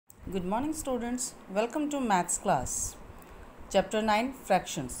Good morning students, welcome to maths class. Chapter 9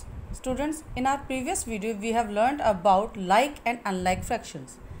 Fractions. Students, in our previous video we have learned about like and unlike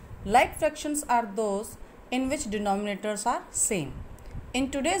fractions. Like fractions are those in which denominators are same.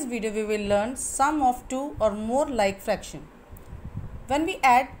 In today's video we will learn sum of two or more like fraction. When we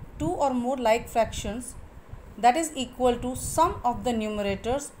add two or more like fractions, that is equal to sum of the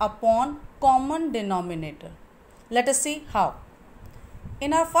numerators upon common denominator. Let us see how.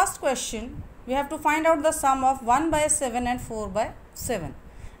 In our first question, we have to find out the sum of 1 by 7 and 4 by 7.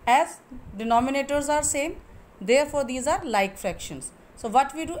 As denominators are same, therefore these are like fractions. So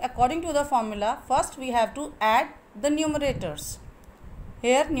what we do according to the formula, first we have to add the numerators.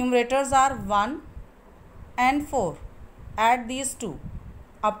 Here numerators are 1 and 4. Add these two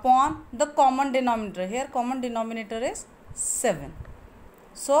upon the common denominator. Here common denominator is 7.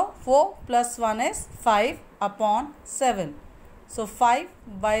 So 4 plus 1 is 5 upon 7. So 5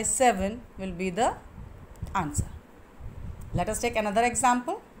 by 7 will be the answer. Let us take another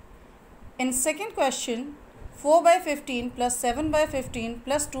example. In second question, 4 by 15 plus 7 by 15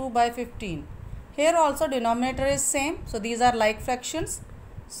 plus 2 by 15. Here also denominator is same. So these are like fractions.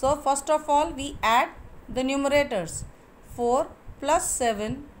 So first of all we add the numerators. 4 plus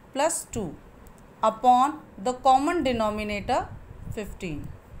 7 plus 2 upon the common denominator 15.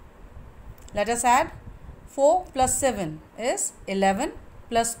 Let us add. 4 plus 7 is 11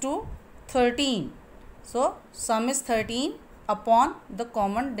 plus 2 13. So sum is 13 upon the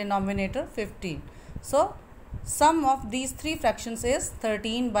common denominator 15. So sum of these three fractions is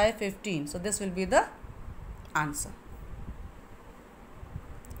 13 by 15. So this will be the answer.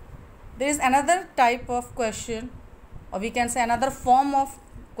 There is another type of question, or we can say another form of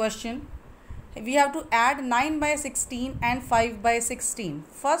question. We have to add 9 by 16 and 5 by 16.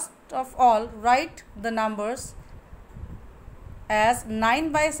 First of all, write the numbers as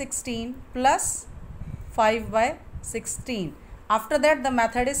 9 by 16 plus 5 by 16. After that the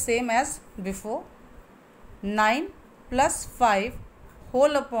method is same as before. 9 plus 5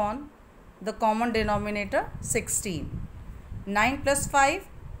 whole upon the common denominator 16. 9 plus 5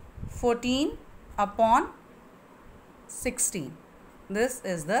 14 upon 16. This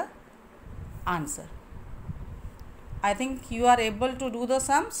is the answer. I think you are able to do the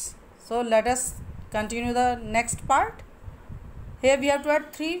sums. So let us continue the next part. Here we have to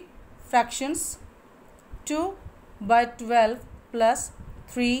add three fractions. 2 by 12 plus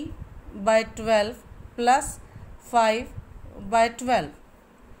 3 by 12 plus 5 by 12.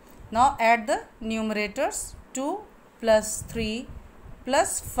 Now add the numerators. 2 plus 3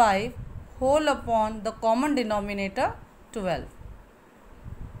 plus 5 whole upon the common denominator 12.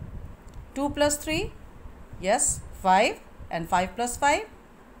 2 plus 3, yes, 5, and 5 plus 5,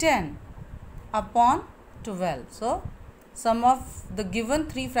 10 upon 12. So sum of the given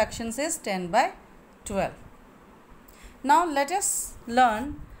three fractions is 10 by 12. Now let us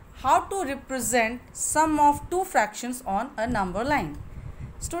learn how to represent sum of two fractions on a number line.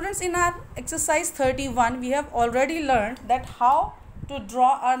 Students, in our exercise 31 we have already learned that how to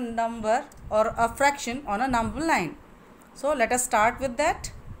draw a number or a fraction on a number line. So let us start with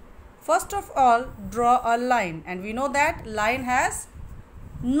that. First of all, draw a line, and we know that line has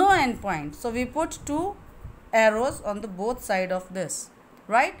no endpoint. So we put two arrows on the both side of this,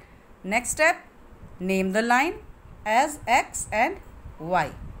 right? Next step, name the line as X and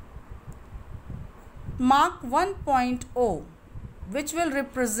Y. Mark one point O, which will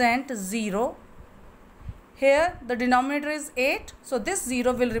represent 0. Here the denominator is 8, so this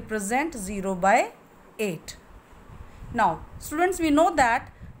 0 will represent 0 by 8. Now students, we know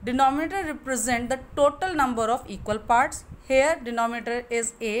that denominator represent the total number of equal parts. Here denominator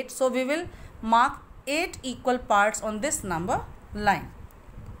is 8, so we will mark 8 equal parts on this number line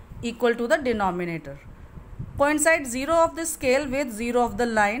equal to the denominator. Coincide 0 of the scale with 0 of the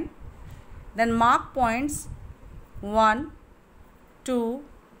line. Then mark points 1, 2,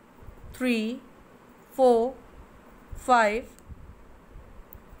 3, 4, 5,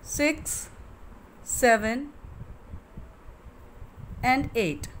 6, 7 and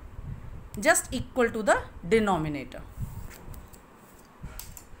 8, just equal to the denominator.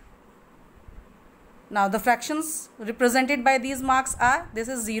 Now the fractions represented by these marks are, this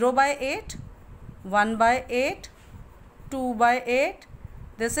is 0 by 8, 1 by 8, 2 by 8,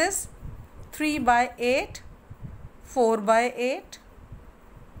 this is 3 by 8, 4 by 8,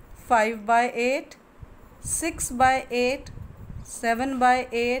 5 by 8, 6 by 8, 7 by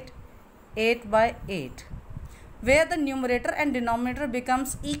 8, 8 by 8. Where the numerator and denominator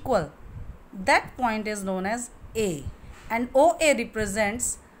becomes equal, that point is known as A, and OA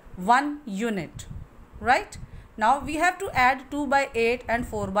represents 1 unit, right? Now we have to add 2 by 8 and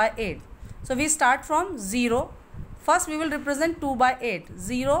 4 by 8. So we start from 0. First we will represent 2 by 8.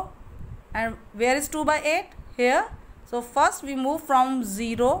 0, and where is 2 by 8? Here. So first we move from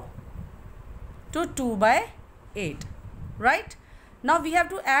 0 to 2 by 8. Right? Now we have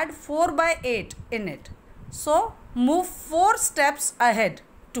to add 4 by 8 in it. So move 4 steps ahead.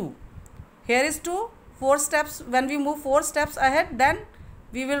 2. Here is 2. 4 steps. When we move 4 steps ahead, then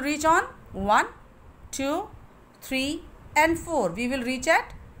we will reach on 1, 2, 3 and 4. We will reach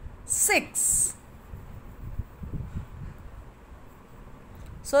at 6.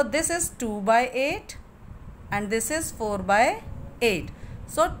 So this is 2 by 8 and this is 4 by 8.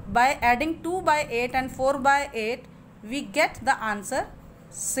 So by adding 2 by 8 and 4 by 8, we get the answer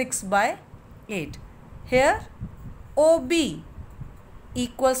 6 by 8. Here OB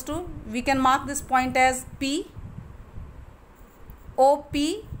equals to, we can mark this point as P, OP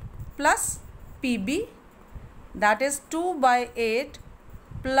plus PB, that is 2 by 8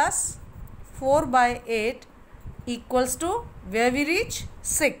 plus 4 by 8 equals to, where we reach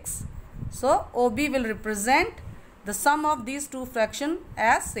 6. So OB will represent the sum of these two fractions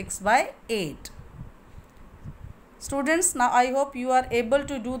as 6 by 8. Students, now I hope you are able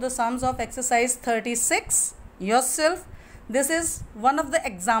to do the sums of exercise 36 yourself. This is one of the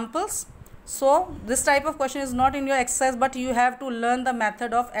examples. So this type of question is not in your exercise, but you have to learn the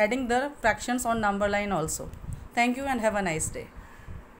method of adding the fractions on number line also. Thank you and have a nice day.